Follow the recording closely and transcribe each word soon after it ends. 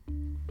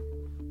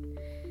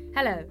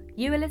Hello,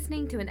 you are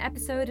listening to an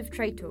episode of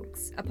Trade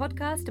Talks, a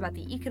podcast about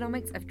the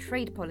economics of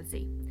trade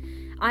policy.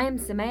 I am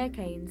Soumaya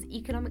Keynes,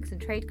 economics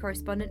and trade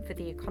correspondent for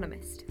The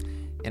Economist.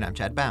 And I'm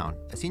Chad Bown,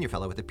 a senior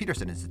fellow at the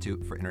Peterson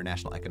Institute for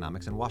International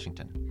Economics in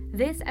Washington.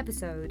 This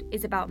episode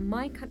is about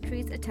my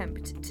country's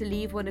attempt to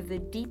leave one of the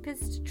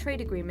deepest trade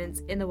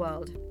agreements in the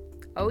world.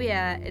 Oh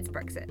yeah, it's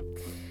Brexit.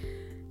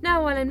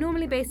 Now, while I'm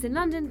normally based in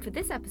London, for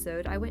this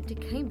episode I went to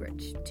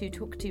Cambridge to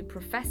talk to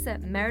Professor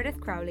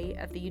Meredith Crowley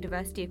of the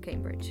University of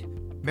Cambridge.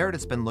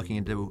 Meredith's been looking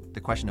into the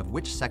question of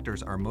which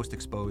sectors are most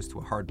exposed to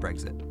a hard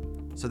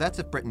Brexit. So that's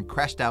if Britain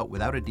crashed out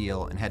without a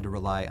deal and had to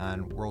rely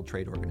on World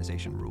Trade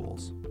Organization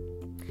rules.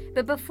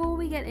 But before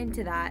we get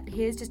into that,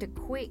 here's just a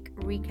quick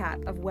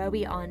recap of where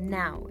we are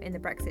now in the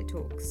Brexit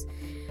talks.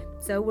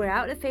 So we're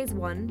out of phase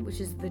 1, which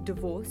is the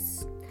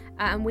divorce,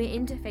 and we're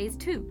into phase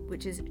 2,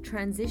 which is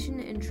transition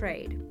and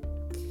trade.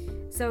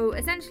 So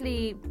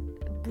essentially,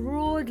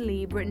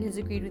 broadly, Britain has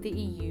agreed with the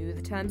EU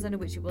the terms under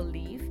which it will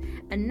leave,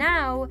 and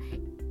now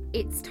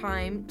it's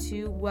time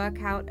to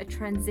work out a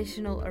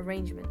transitional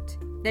arrangement.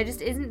 There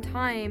just isn't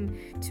time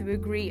to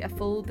agree a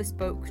full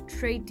bespoke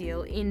trade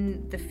deal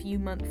in the few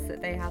months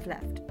that they have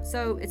left.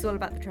 So it's all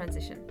about the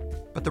transition.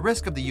 But the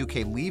risk of the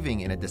UK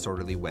leaving in a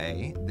disorderly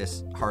way,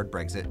 this hard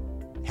Brexit,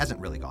 hasn't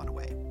really gone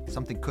away.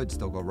 Something could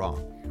still go wrong.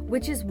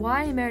 Which is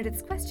why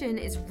Meredith's question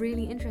is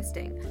really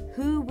interesting.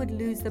 Who would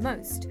lose the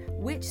most?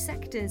 Which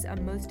sectors are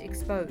most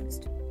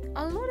exposed?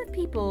 A lot of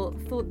people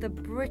thought the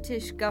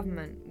British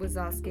government was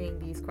asking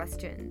these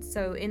questions.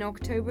 So in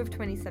October of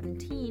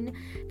 2017,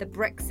 the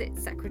Brexit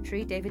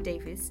Secretary, David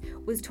Davis,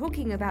 was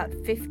talking about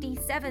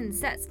 57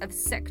 sets of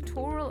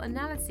sectoral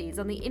analyses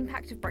on the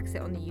impact of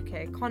Brexit on the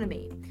UK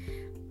economy.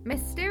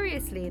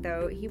 Mysteriously,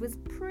 though, he was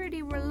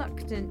pretty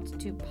reluctant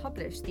to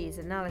publish these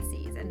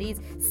analyses, and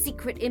these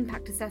secret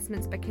impact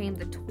assessments became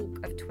the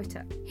talk of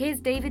Twitter. Here's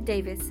David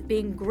Davis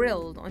being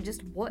grilled on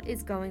just what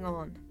is going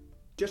on.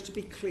 Just to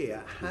be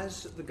clear,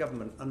 has the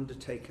government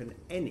undertaken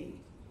any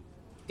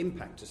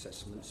impact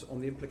assessments on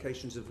the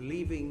implications of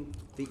leaving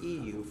the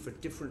EU for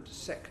different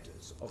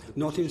sectors of the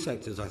Not in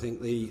sectors. I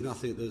think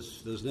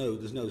there's no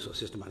sort of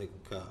systematic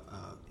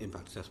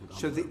impact assessment.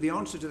 So the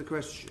answer to the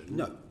question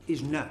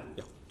is no.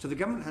 Yeah. So the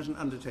government hasn't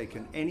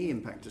undertaken any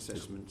impact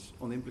assessments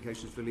on the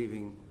implications for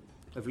leaving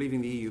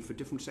the EU for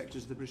different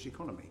sectors of the British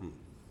economy.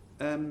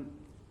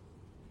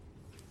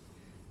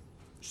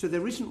 So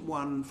there isn't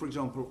one, for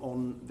example,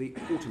 on the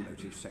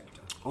automotive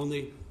sector. On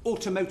the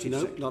automotive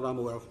sector? No, not I'm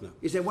aware of, no.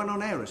 Is there one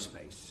on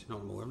aerospace? Not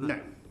I'm aware of, no.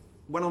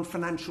 One on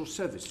financial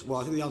services? Well,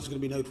 I think the answer is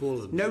going to be no to all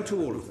of them. No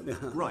to all of them,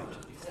 right.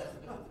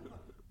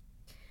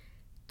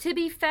 To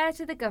be fair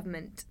to the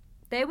government,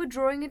 they were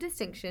drawing a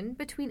distinction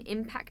between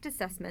impact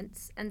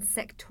assessments and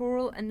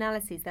sectoral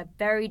analyses. They're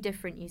very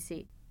different, you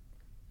see.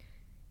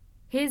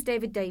 Here's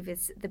David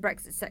Davis, the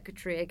Brexit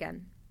Secretary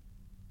again.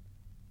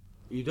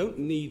 You don't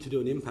need to do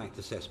an impact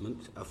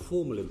assessment, a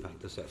formal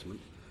impact assessment,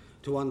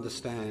 to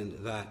understand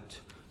that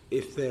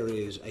if there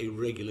is a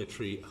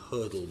regulatory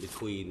hurdle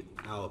between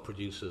our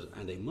producers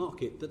and a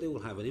market, that it will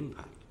have an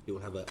impact. It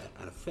will have an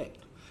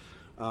effect.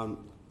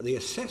 The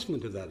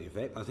assessment of that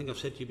effect, I think I've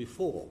said to you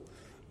before,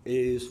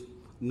 is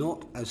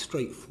not as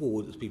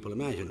straightforward as people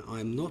imagine.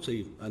 I'm not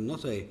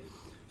a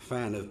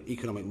fan of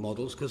economic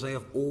models because they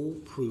have all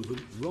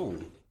proven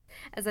wrong.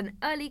 As an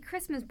early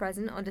Christmas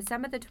present on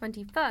December the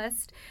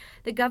 21st,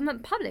 the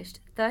government published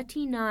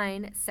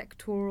 39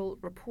 sectoral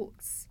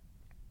reports.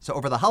 So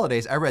over the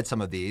holidays, I read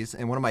some of these,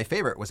 and one of my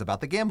favorite was about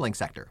the gambling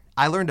sector.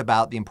 I learned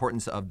about the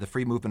importance of the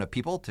free movement of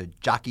people to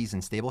jockeys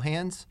and stable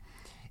hands,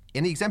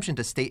 and the exemption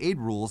to state aid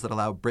rules that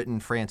allow Britain,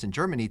 France, and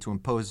Germany to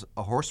impose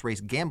a horse race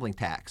gambling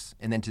tax,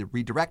 and then to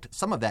redirect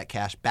some of that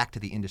cash back to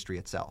the industry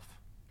itself.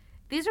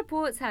 These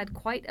reports had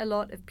quite a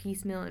lot of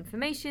piecemeal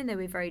information. They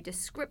were very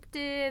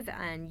descriptive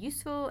and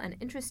useful and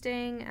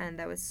interesting, and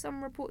there were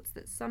some reports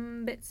that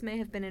some bits may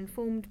have been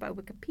informed by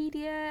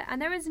Wikipedia,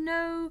 and there is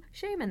no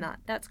shame in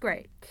that. That's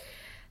great.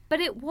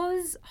 But it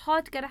was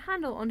hard to get a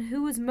handle on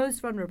who was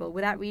most vulnerable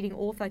without reading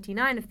all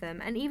 39 of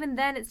them, and even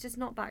then it's just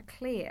not that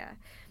clear.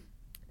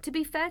 To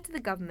be fair to the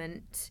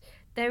government,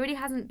 there really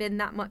hasn't been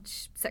that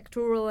much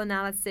sectoral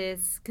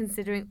analysis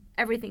considering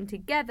everything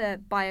together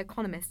by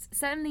economists,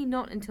 certainly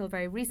not until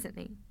very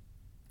recently,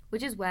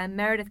 which is where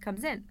Meredith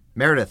comes in.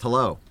 Meredith,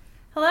 hello.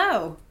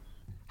 Hello.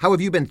 How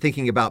have you been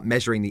thinking about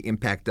measuring the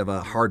impact of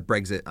a hard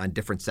Brexit on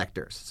different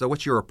sectors? So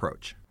what's your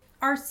approach?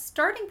 Our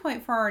starting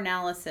point for our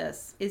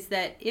analysis is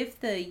that if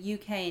the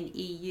UK and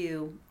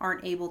EU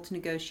aren't able to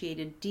negotiate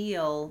a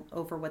deal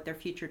over what their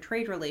future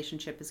trade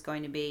relationship is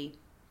going to be,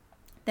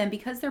 then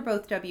because they're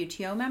both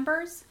WTO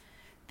members,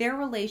 their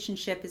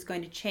relationship is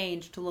going to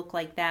change to look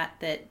like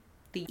that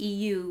the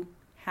EU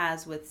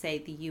has with, say,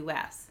 the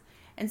US.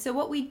 And so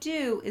what we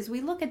do is we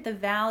look at the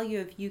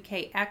value of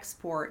UK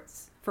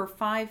exports for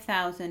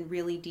 5,000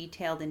 really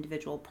detailed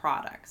individual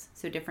products.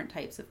 So different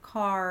types of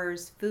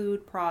cars,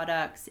 food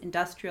products,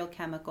 industrial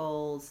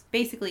chemicals,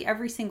 basically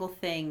every single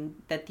thing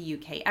that the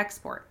UK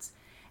exports.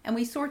 And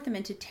we sort them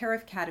into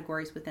tariff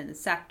categories within the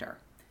sector.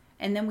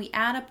 And then we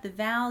add up the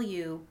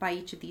value by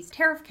each of these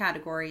tariff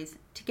categories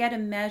to get a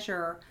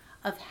measure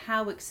of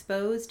how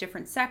exposed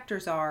different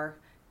sectors are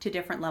to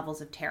different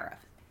levels of tariff.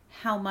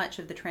 How much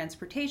of the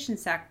transportation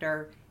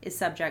sector is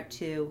subject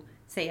to,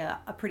 say,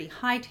 a pretty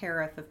high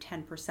tariff of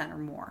 10% or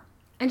more.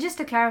 And just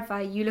to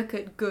clarify, you look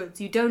at goods,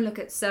 you don't look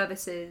at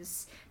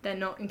services. They're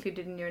not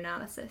included in your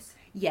analysis.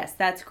 Yes,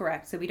 that's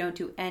correct. So we don't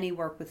do any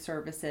work with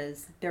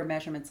services. Their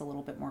measurement's a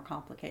little bit more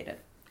complicated.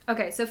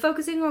 Okay, so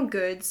focusing on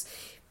goods,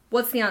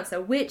 what's the answer?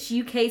 Which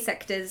UK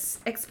sectors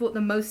export the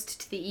most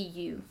to the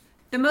EU?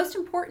 The most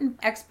important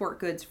export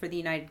goods for the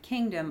United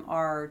Kingdom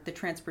are the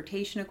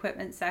transportation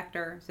equipment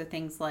sector, so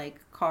things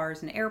like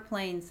cars and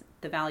airplanes.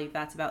 The value of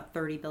that's about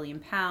 £30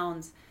 billion.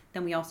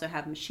 Then we also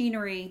have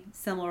machinery,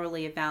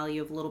 similarly a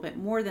value of a little bit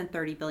more than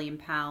 £30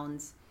 billion.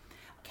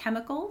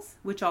 Chemicals,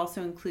 which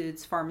also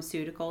includes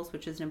pharmaceuticals,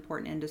 which is an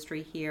important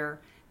industry here,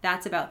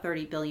 that's about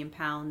 £30 billion.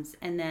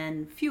 And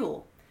then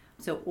fuel,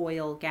 so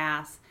oil,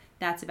 gas,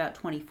 that's about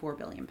 £24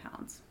 billion.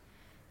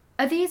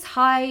 Are these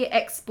high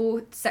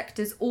export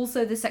sectors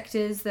also the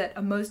sectors that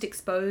are most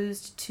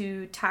exposed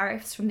to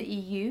tariffs from the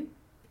EU?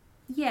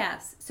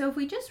 Yes. So if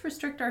we just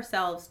restrict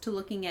ourselves to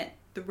looking at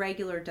the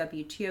regular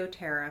WTO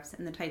tariffs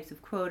and the types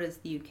of quotas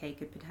the UK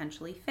could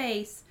potentially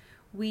face,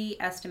 we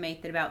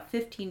estimate that about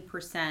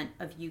 15%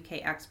 of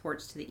UK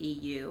exports to the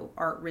EU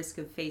are at risk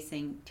of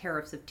facing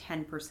tariffs of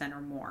 10%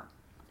 or more.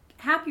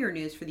 Happier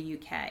news for the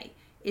UK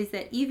is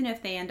that even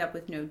if they end up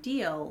with no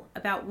deal,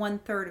 about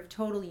 1/3 of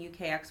total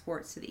UK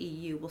exports to the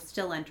EU will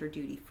still enter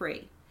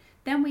duty-free.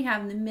 Then we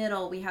have in the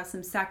middle, we have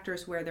some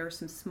sectors where there are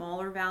some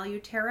smaller value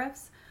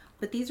tariffs,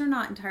 but these are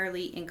not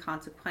entirely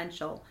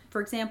inconsequential. For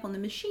example, in the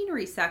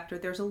machinery sector,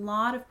 there's a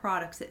lot of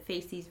products that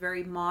face these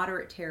very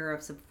moderate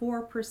tariffs of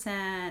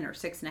 4% or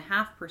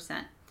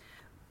 6.5%.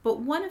 But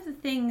one of the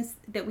things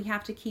that we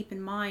have to keep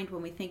in mind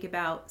when we think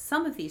about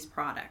some of these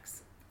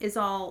products is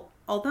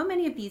although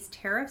many of these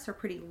tariffs are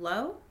pretty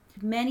low,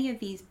 many of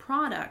these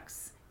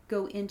products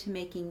go into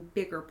making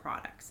bigger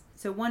products.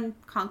 So one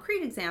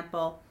concrete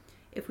example,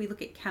 if we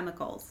look at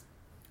chemicals,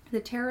 the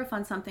tariff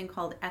on something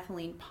called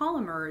ethylene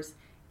polymers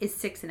is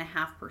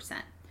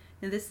 6.5%.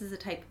 Now this is a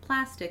type of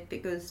plastic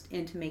that goes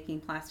into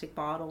making plastic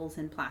bottles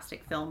and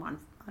plastic film on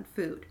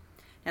food.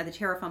 Now the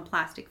tariff on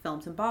plastic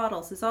films and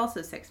bottles is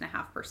also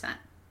 6.5%.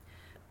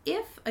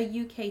 If a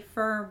UK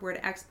firm were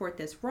to export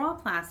this raw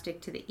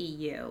plastic to the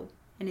EU,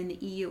 and in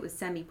the EU it was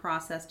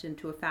semi-processed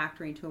into a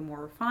factory into a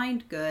more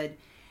refined good,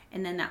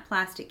 and then that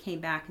plastic came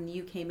back and the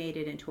UK made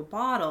it into a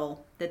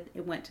bottle that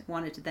it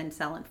wanted to then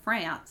sell in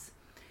France,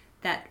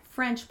 that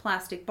French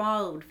plastic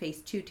bottle would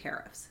face two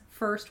tariffs.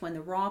 First, when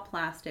the raw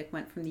plastic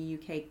went from the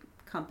UK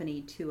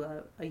company to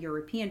a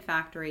European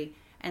factory,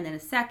 and then a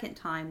second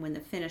time when the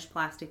finished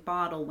plastic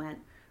bottle went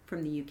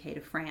from the UK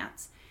to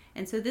France.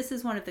 And so this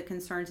is one of the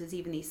concerns, is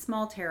even these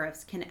small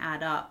tariffs can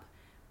add up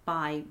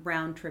by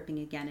round tripping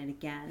again and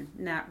again,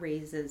 and that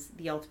raises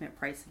the ultimate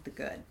price of the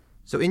good.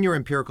 So in your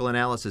empirical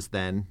analysis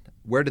then,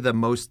 where do the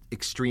most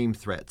extreme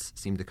threats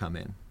seem to come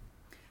in?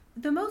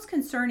 The most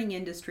concerning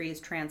industry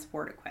is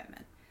transport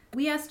equipment.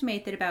 We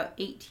estimate that about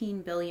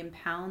 £18 billion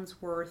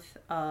worth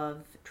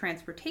of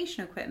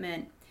transportation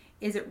equipment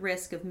is at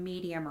risk of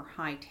medium or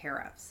high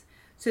tariffs.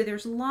 So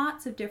there's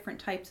lots of different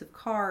types of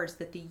cars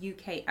that the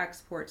UK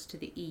exports to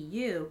the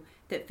EU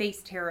that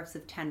face tariffs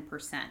of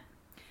 10%.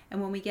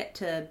 And when we get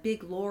to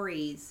big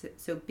lorries,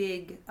 so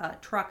big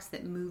trucks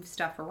that move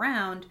stuff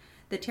around,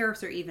 the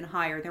tariffs are even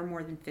higher. They're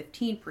more than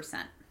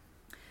 15%.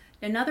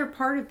 Another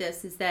part of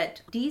this is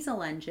that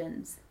diesel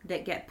engines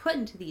that get put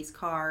into these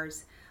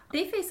cars,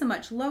 they face a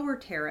much lower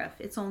tariff.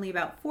 It's only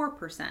about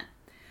 4%.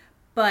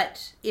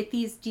 But if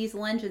these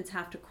diesel engines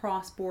have to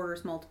cross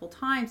borders multiple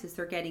times as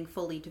they're getting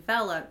fully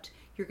developed,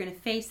 you're going to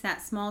face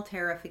that small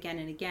tariff again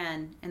and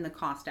again, and the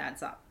cost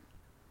adds up.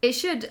 It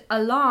should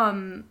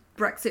alarm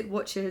Brexit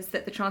watchers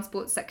that the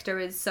transport sector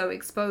is so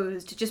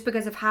exposed, just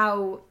because of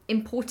how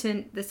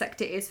important the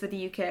sector is for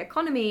the UK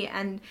economy,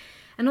 and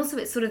also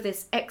it's sort of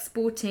this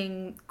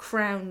exporting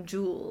crown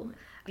jewel.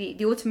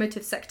 The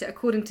automotive sector,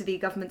 according to the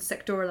government's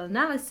sectoral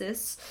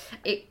analysis,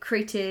 it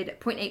created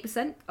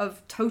 0.8%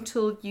 of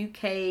total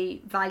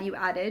UK value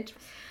added.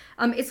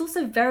 It's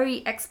also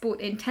very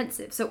export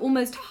intensive. So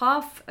almost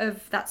half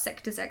of that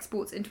sector's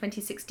exports in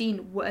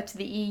 2016 were to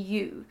the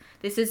EU.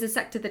 This is a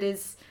sector that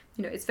is,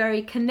 it's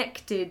very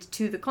connected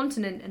to the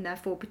continent and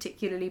therefore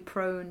particularly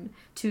prone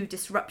to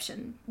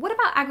disruption. What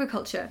about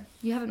agriculture?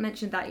 You haven't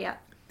mentioned that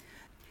yet.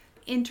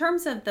 In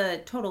terms of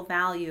the total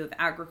value of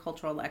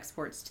agricultural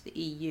exports to the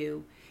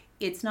EU,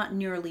 it's not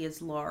nearly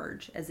as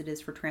large as it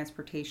is for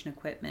transportation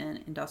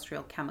equipment,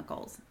 industrial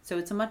chemicals. So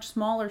it's a much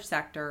smaller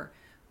sector,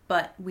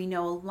 but we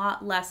know a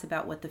lot less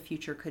about what the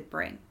future could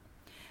bring.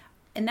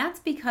 And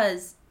that's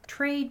because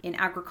trade in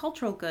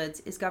agricultural goods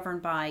is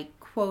governed by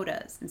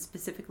quotas, and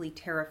specifically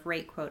tariff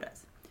rate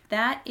quotas.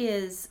 That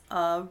is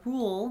a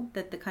rule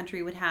that the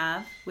country would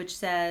have, which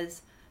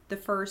says the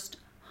first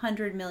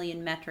 100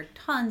 million metric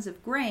tons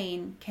of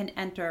grain can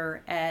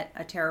enter at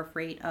a tariff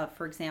rate of,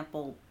 for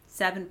example,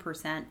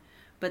 7%,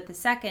 but the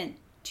second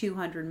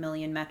 200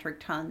 million metric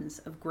tons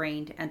of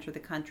grain to enter the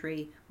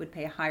country would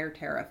pay a higher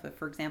tariff of,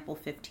 for example,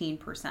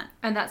 15%.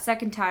 And that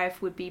second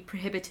tariff would be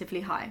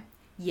prohibitively high.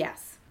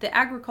 Yes. The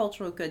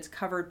agricultural goods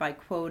covered by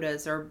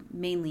quotas are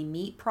mainly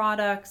meat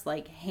products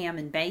like ham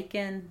and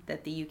bacon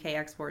that the UK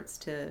exports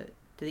to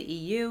the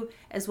EU,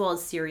 as well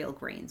as cereal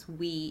grains,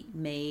 wheat,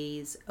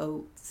 maize,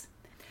 oats.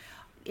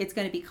 It's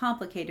going to be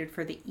complicated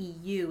for the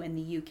EU and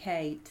the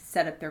UK to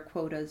set up their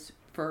quotas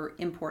for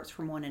imports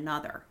from one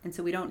another. And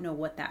so we don't know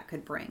what that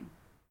could bring.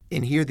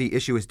 And here the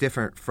issue is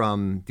different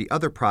from the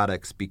other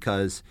products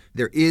because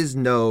there is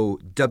no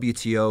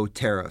WTO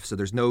tariff. So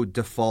there's no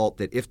default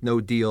that if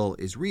no deal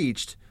is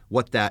reached,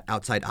 what that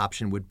outside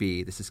option would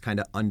be. This is kind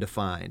of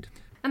undefined.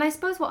 And I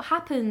suppose what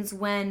happens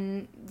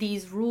when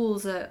these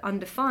rules are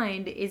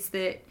undefined is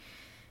that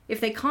if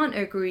they can't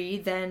agree,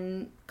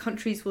 then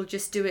countries will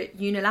just do it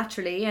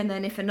unilaterally. And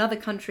then if another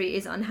country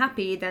is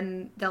unhappy,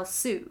 then they'll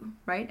sue,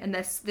 right? And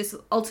this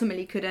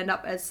ultimately could end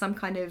up as some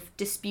kind of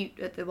dispute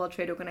at the World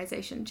Trade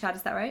Organization. Chad,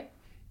 is that right?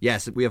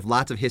 Yes, we have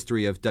lots of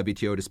history of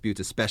WTO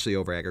disputes, especially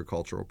over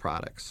agricultural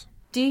products.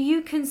 Do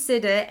you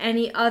consider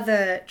any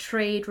other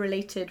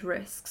trade-related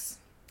risks?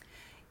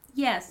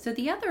 Yes, so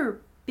the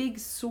other big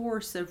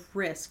source of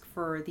risk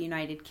for the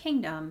United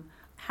Kingdom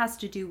has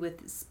to do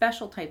with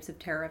special types of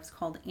tariffs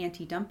called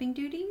anti-dumping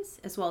duties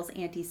as well as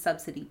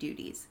anti-subsidy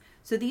duties.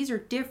 So these are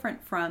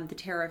different from the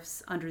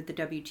tariffs under the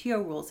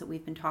WTO rules that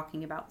we've been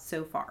talking about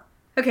so far.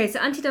 Okay, so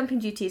anti-dumping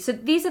duties. So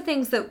these are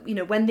things that,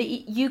 when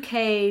the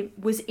UK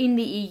was in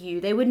the EU,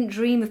 they wouldn't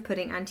dream of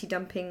putting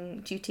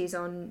anti-dumping duties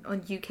on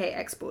UK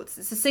exports.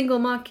 It's a single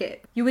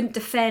market. You wouldn't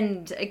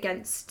defend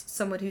against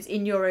someone who's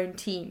in your own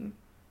team.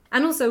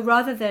 And also,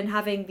 rather than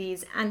having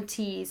these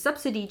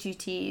anti-subsidy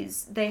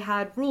duties, they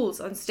had rules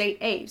on state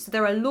aid. So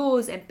there are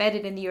laws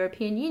embedded in the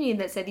European Union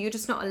that say that you're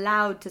just not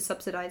allowed to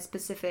subsidize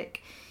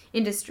specific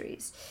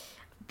industries.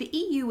 The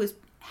EU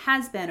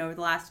has been, over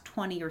the last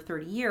 20 or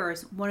 30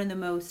 years, one of the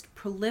most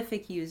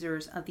prolific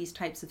users of these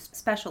types of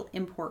special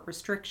import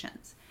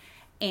restrictions.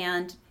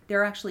 And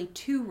there are actually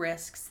two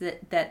risks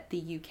that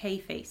the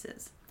UK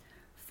faces.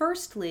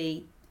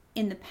 Firstly,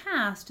 in the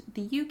past,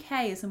 the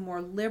UK, as a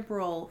more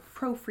liberal,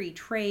 pro-free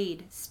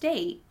trade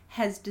state,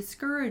 has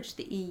discouraged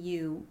the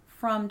EU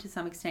from, to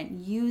some extent,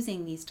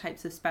 using these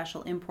types of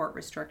special import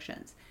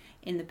restrictions.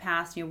 In the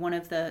past, one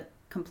of the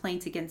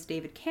complaints against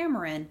David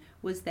Cameron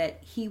was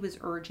that he was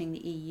urging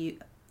the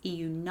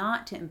EU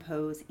not to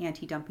impose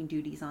anti-dumping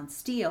duties on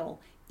steel,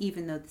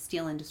 even though the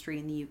steel industry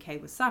in the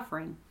UK was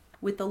suffering.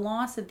 With the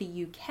loss of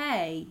the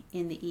UK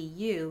in the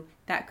EU,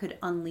 that could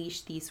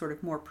unleash these sort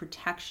of more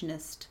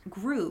protectionist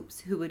groups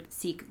who would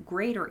seek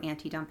greater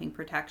anti-dumping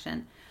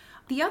protection.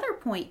 The other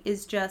point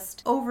is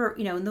just over,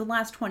 in the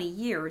last 20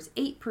 years,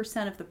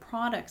 8% of the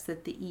products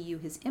that the EU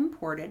has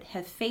imported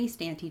have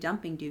faced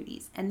anti-dumping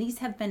duties. And these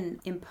have been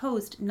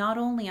imposed not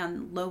only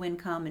on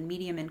low-income and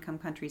medium-income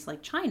countries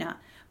like China,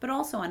 but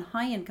also on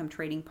high-income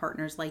trading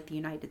partners like the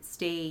United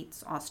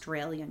States,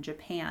 Australia, and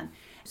Japan.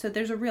 So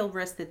there's a real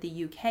risk that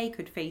the UK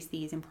could face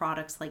these in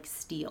products like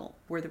steel,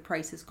 where the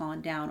price has gone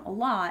down a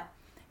lot,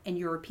 and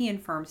European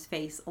firms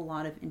face a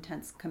lot of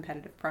intense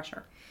competitive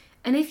pressure.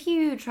 And if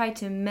you try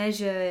to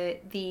measure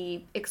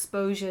the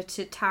exposure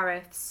to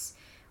tariffs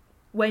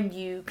when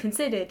you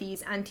consider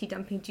these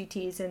anti-dumping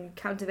duties and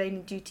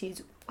countervailing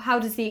duties, how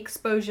does the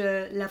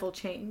exposure level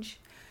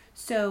change?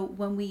 So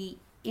when we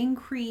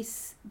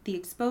increase the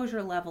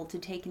exposure level to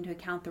take into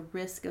account the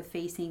risk of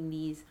facing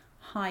these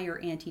higher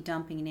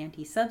anti-dumping and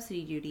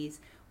anti-subsidy duties,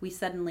 we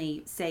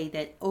suddenly say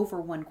that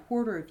over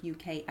 1/4 of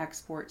UK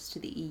exports to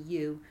the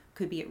EU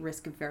could be at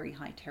risk of very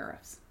high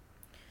tariffs.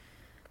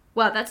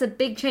 Wow, that's a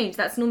big change.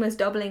 That's an almost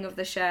doubling of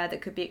the share that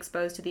could be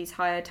exposed to these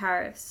higher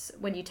tariffs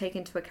when you take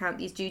into account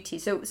these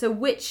duties. So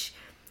which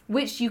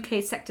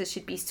UK sectors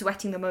should be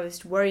sweating the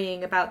most,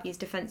 worrying about these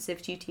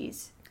defensive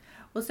duties?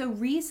 Well, so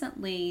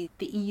recently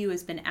the EU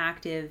has been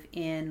active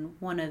in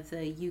one of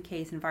the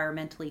UK's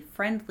environmentally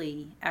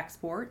friendly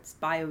exports,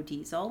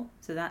 biodiesel.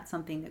 So that's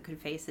something that could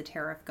face a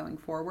tariff going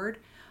forward.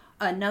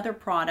 Another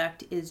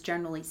product is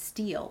generally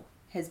steel,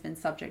 has been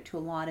subject to a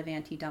lot of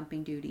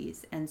anti-dumping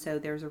duties, and so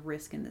there's a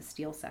risk in the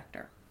steel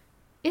sector.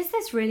 Is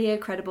this really a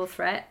credible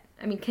threat?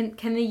 I mean,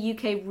 can the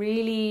UK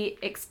really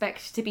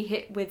expect to be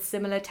hit with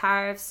similar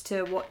tariffs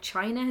to what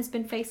China has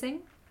been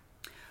facing?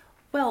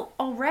 Well,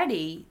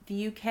 already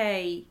the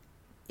UK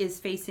is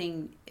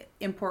facing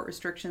import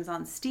restrictions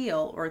on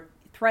steel, or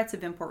threats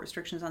of import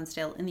restrictions on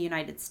steel, in the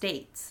United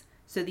States.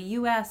 So the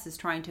US is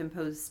trying to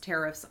impose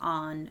tariffs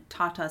on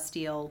Tata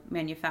Steel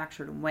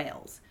manufactured in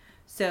Wales.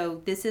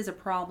 So this is a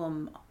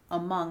problem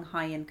among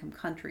high-income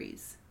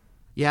countries.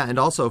 Yeah, and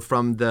also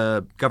from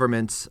the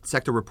government's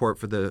sector report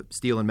for the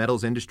steel and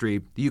metals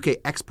industry, the UK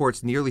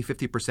exports nearly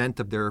 50%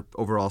 of their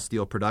overall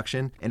steel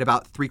production, and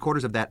about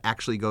 3/4 of that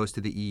actually goes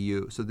to the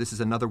EU. So this is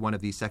another one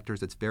of these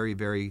sectors that's very,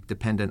 very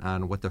dependent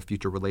on what the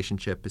future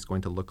relationship is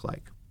going to look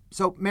like.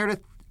 So,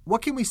 Meredith,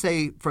 what can we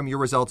say from your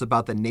results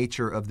about the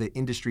nature of the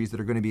industries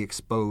that are going to be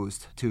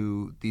exposed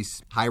to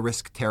these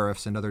high-risk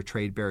tariffs and other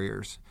trade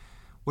barriers?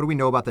 What do we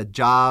know about the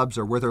jobs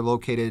or where they're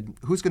located?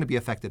 Who's going to be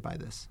affected by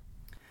this?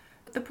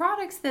 The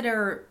products that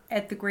are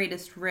at the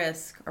greatest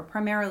risk are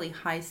primarily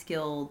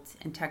high-skilled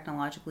and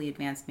technologically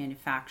advanced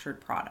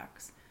manufactured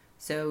products.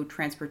 So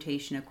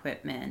transportation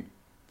equipment,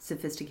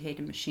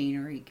 sophisticated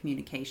machinery,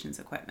 communications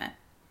equipment.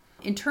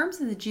 In terms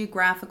of the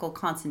geographical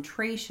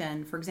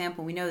concentration, for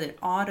example, we know that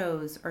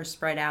autos are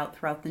spread out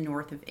throughout the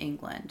north of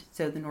England.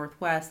 So the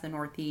northwest, the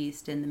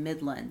northeast, and the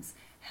Midlands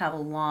have a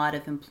lot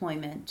of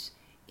employment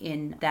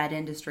in that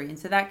industry. And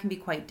so that can be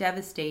quite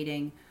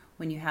devastating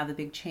when you have a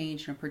big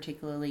change in a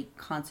particularly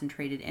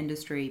concentrated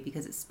industry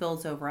because it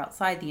spills over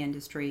outside the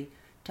industry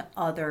to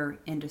other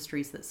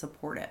industries that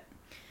support it.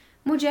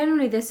 More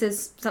generally, this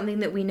is something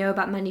that we know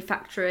about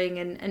manufacturing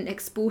and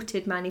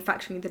exported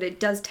manufacturing, that it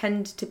does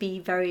tend to be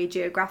very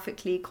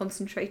geographically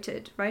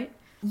concentrated, right?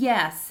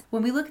 Yes.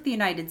 When we look at the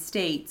United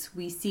States,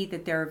 we see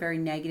that there are very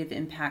negative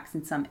impacts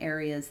in some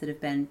areas that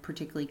have been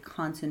particularly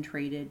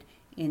concentrated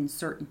in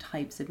certain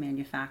types of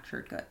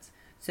manufactured goods.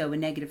 So a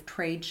negative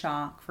trade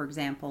shock, for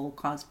example,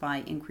 caused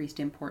by increased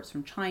imports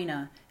from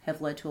China,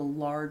 have led to a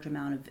large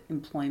amount of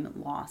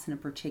employment loss in a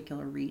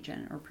particular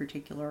region or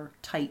particular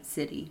tight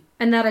city.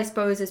 And that, I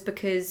suppose, is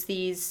because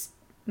these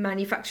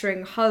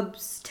manufacturing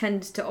hubs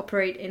tend to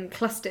operate in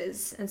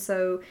clusters. And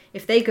so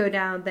if they go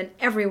down, then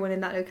everyone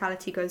in that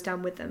locality goes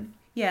down with them.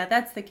 Yeah,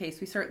 that's the case.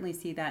 We certainly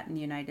see that in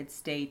the United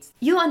States.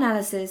 Your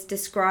analysis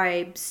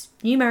describes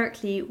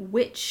numerically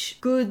which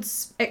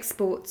goods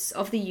exports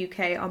of the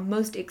UK are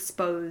most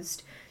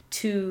exposed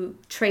to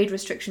trade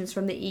restrictions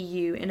from the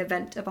EU in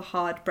event of a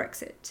hard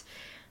Brexit.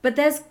 But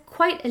there's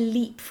quite a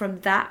leap from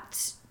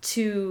that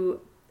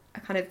to a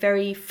kind of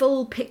very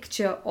full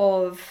picture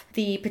of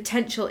the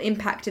potential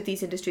impact of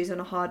these industries on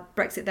a hard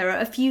Brexit. There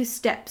are a few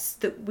steps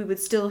that we would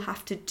still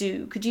have to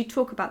do. Could you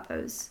talk about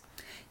those?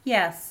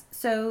 Yes.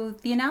 So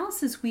the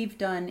analysis we've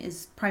done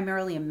is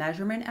primarily a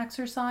measurement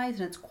exercise,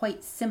 and it's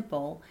quite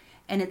simple.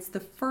 And it's the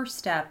first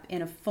step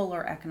in a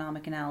fuller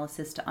economic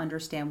analysis to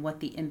understand what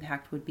the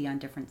impact would be on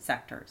different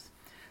sectors.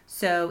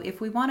 So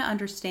if we want to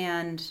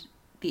understand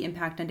the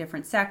impact on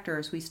different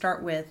sectors, we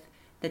start with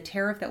the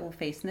tariff that we'll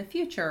face in the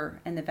future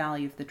and the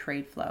value of the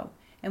trade flow.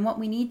 And what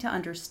we need to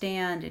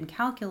understand and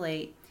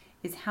calculate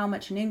is how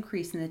much an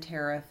increase in the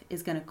tariff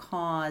is going to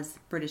cause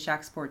British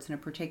exports in a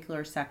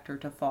particular sector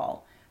to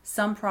fall.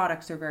 Some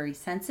products are very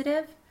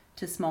sensitive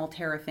to small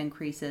tariff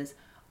increases.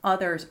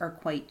 Others are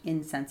quite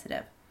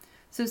insensitive.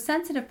 So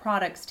sensitive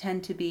products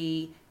tend to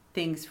be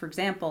things, for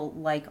example,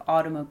 like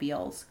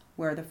automobiles,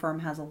 where the firm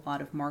has a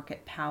lot of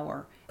market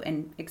power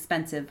and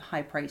expensive,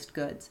 high-priced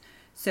goods.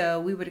 So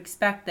we would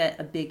expect that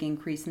a big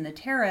increase in the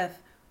tariff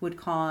would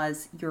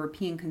cause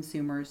European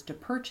consumers to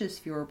purchase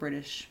fewer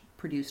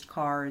British-produced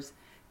cars.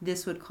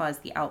 This would cause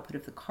the output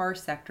of the car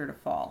sector to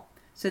fall.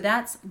 So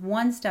that's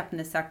one step in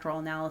the sectoral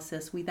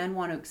analysis. We then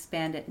want to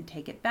expand it and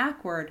take it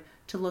backward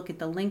to look at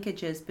the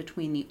linkages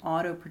between the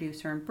auto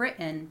producer in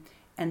Britain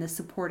and the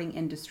supporting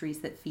industries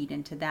that feed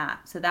into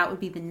that. So that would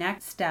be the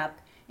next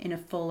step in a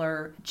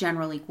fuller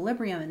general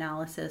equilibrium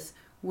analysis,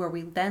 where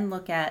we then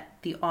look at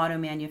the auto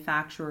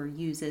manufacturer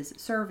uses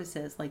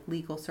services like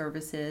legal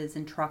services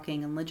and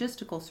trucking and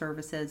logistical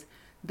services.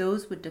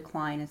 Those would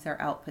decline as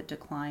their output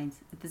declines.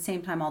 At the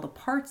same time, all the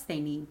parts they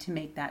need to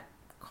make that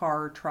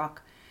car or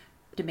truck,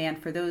 demand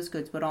for those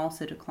goods would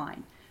also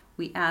decline.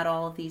 We add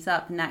all of these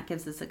up, and that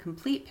gives us a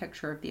complete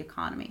picture of the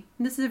economy.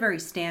 And this is a very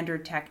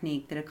standard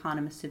technique that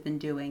economists have been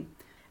doing.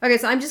 Okay,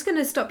 so I'm just going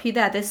to stop you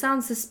there. This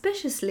sounds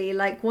suspiciously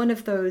like one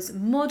of those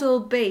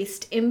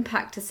model-based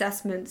impact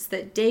assessments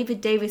that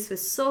David Davis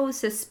was so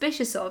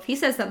suspicious of. He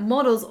says that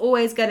models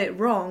always get it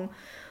wrong.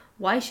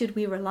 Why should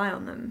we rely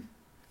on them?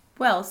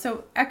 Well,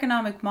 so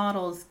economic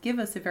models give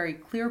us a very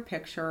clear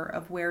picture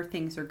of where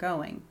things are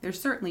going. There's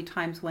certainly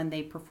times when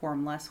they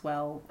perform less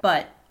well,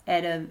 but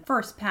at a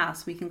first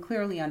pass, we can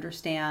clearly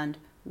understand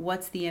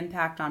what's the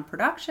impact on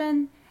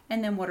production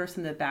and then what are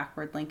some of the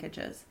backward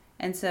linkages.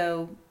 And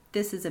so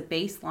this is a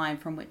baseline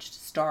from which to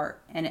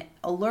start, and it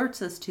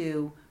alerts us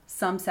to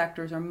some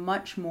sectors are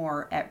much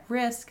more at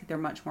risk, they're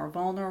much more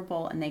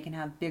vulnerable, and they can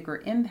have bigger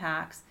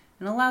impacts,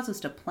 and allows us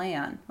to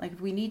plan. Like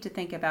if we need to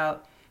think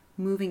about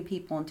moving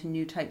people into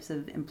new types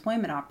of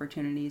employment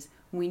opportunities,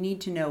 we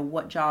need to know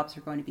what jobs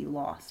are going to be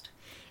lost.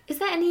 Is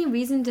there any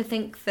reason to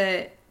think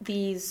that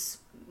these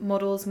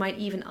models might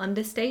even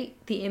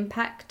understate the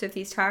impact of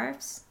these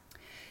tariffs?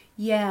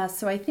 Yeah,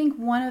 so I think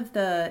one of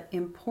the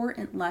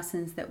important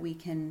lessons that we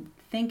can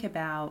think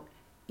about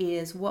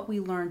is what we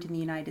learned in the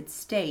United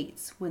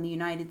States when the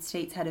United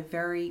States had a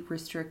very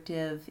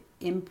restrictive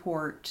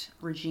import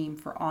regime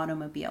for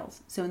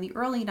automobiles. So in the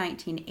early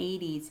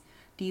 1980s,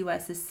 the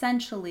U.S.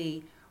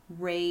 essentially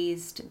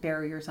raised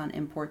barriers on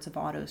imports of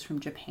autos from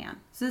Japan.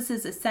 So this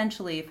is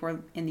essentially, if we're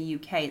in the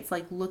UK, it's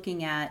like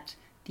looking at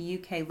the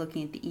UK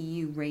looking at the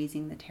EU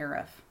raising the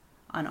tariff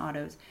on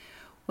autos.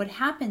 What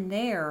happened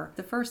there,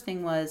 the first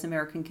thing was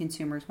American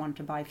consumers wanted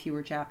to buy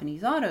fewer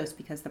Japanese autos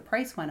because the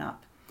price went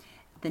up.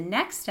 The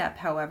next step,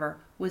 however,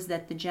 was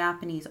that the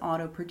Japanese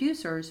auto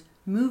producers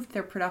moved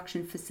their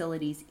production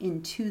facilities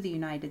into the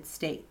United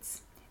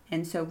States.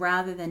 And so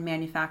rather than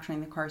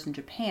manufacturing the cars in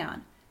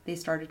Japan, they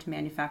started to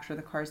manufacture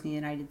the cars in the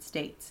United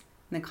States.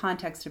 In the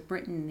context of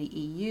Britain and the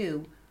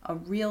EU, a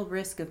real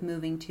risk of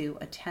moving to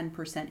a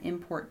 10%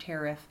 import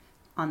tariff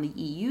on the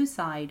EU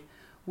side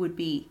would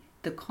be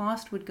the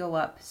cost would go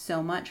up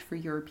so much for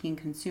European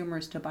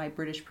consumers to buy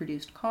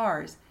British-produced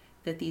cars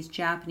that these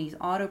Japanese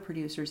auto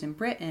producers in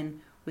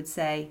Britain would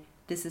say,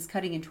 this is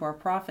cutting into our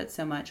profits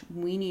so much,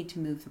 we need to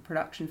move the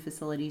production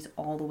facilities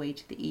all the way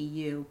to the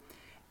EU.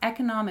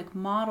 Economic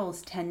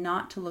models tend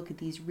not to look at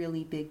these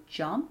really big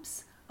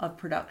jumps of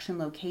production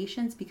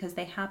locations because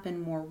they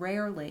happen more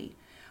rarely.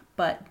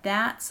 But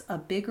that's a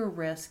bigger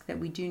risk that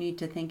we do need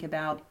to think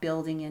about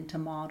building into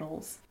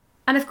models.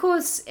 And of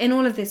course, in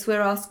all of this,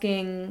 we're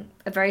asking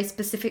a very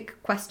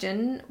specific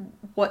question.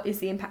 What is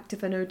the impact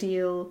of a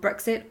no-deal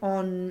Brexit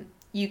on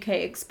UK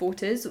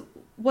exporters?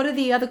 What are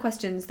the other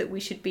questions that we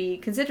should be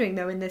considering,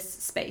 though, in this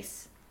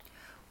space?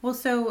 Well,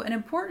 so an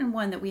important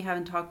one that we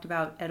haven't talked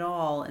about at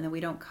all and that we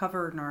don't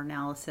cover in our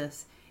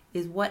analysis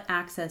is what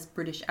access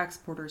British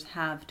exporters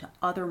have to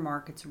other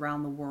markets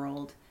around the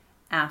world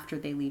after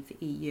they leave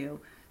the EU.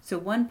 So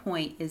one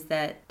point is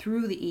that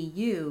through the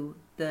EU,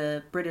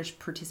 the British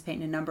participate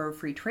in a number of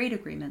free trade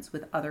agreements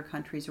with other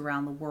countries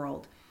around the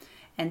world.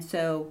 And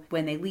so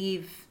when they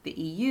leave the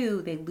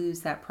EU, they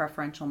lose that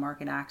preferential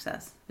market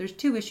access. There's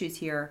two issues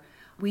here.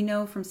 We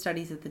know from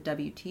studies at the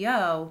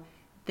WTO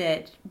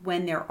that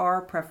when there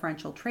are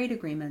preferential trade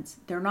agreements,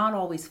 they're not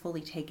always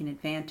fully taken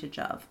advantage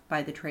of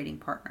by the trading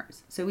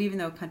partners. So even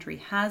though a country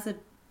has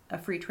a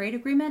free trade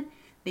agreement,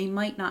 they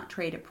might not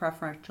trade at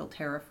preferential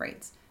tariff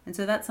rates. And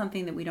so that's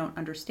something that we don't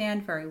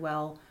understand very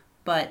well.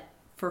 But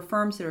for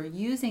firms that are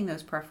using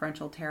those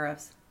preferential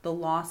tariffs, the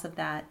loss of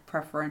that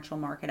preferential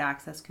market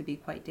access could be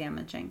quite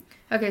damaging.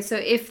 Okay, so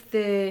if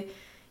the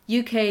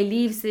UK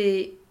leaves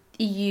the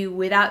EU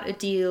without a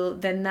deal,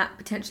 then that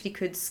potentially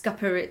could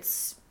scupper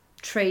its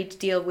trade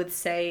deal with,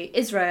 say,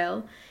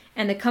 Israel,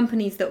 and the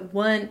companies that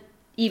weren't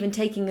even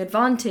taking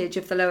advantage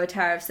of the lower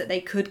tariffs that they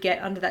could get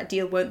under that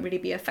deal won't really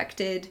be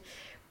affected,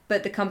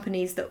 but the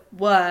companies that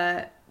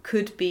were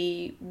could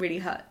be really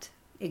hurt.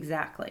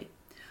 Exactly.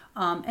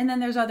 And then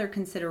there's other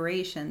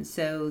considerations.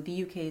 So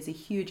the UK is a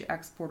huge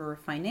exporter of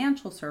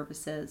financial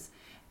services,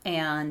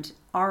 and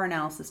our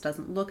analysis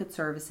doesn't look at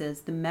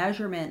services. The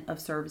measurement of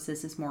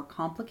services is more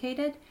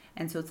complicated,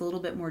 and so it's a little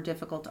bit more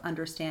difficult to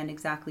understand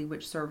exactly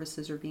which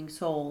services are being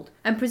sold.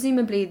 And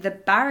presumably the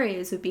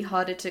barriers would be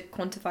harder to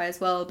quantify as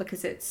well,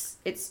 because it's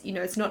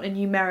not a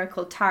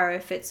numerical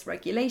tariff, it's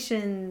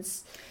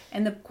regulations.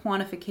 And the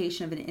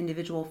quantification of an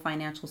individual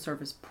financial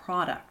service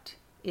product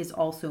is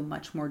also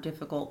much more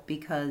difficult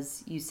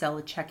because you sell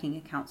a checking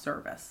account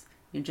service.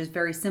 Just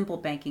very simple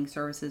banking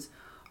services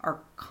are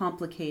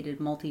complicated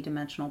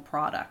multidimensional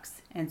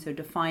products. And so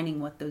defining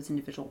what those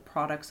individual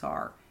products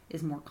are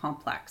is more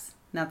complex.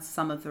 And that's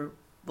some of the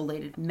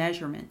related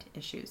measurement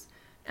issues.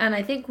 And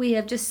I think we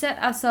have just set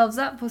ourselves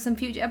up for some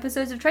future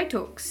episodes of Trade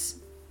Talks.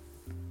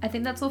 I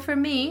think that's all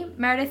from me.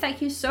 Meredith, thank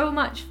you so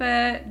much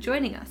for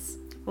joining us.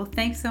 Well,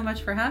 thanks so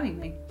much for having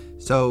me.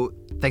 So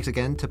thanks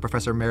again to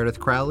Professor Meredith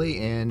Crowley,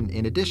 and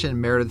in addition,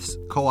 Meredith's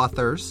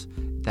co-authors,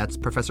 that's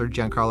Professor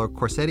Giancarlo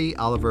Corsetti,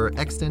 Oliver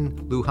Exton,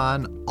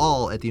 Lujan,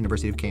 all at the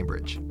University of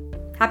Cambridge.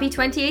 Happy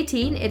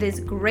 2018. It is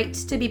great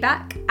to be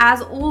back.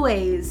 As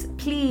always,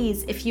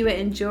 please, if you are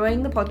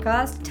enjoying the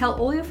podcast, tell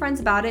all your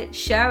friends about it,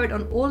 share it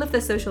on all of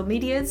the social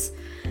medias.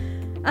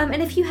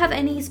 And if you have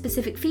any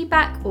specific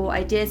feedback or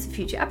ideas for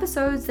future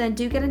episodes, then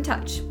do get in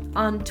touch.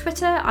 On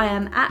Twitter, I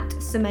am at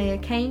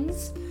Soumaya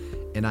Keynes.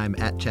 And I'm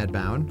at Chad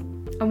Bown.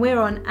 And we're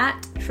on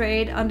at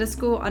trade__talks.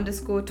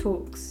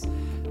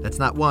 That's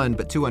not one,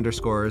 but 2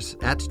 underscores,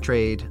 at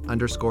trade__talks.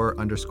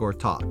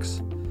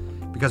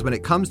 Because when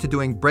it comes to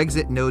doing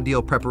Brexit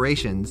no-deal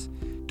preparations,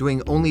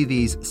 doing only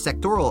these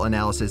sectoral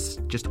analyses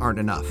just aren't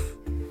enough.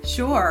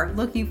 Sure,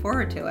 looking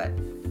forward to it.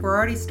 We're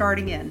already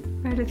starting in.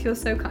 Meredith, you're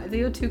so kind.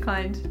 You're too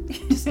kind.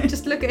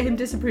 Just look at him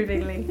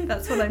disapprovingly.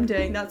 That's what I'm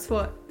doing. That's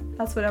what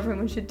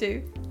everyone should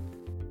do.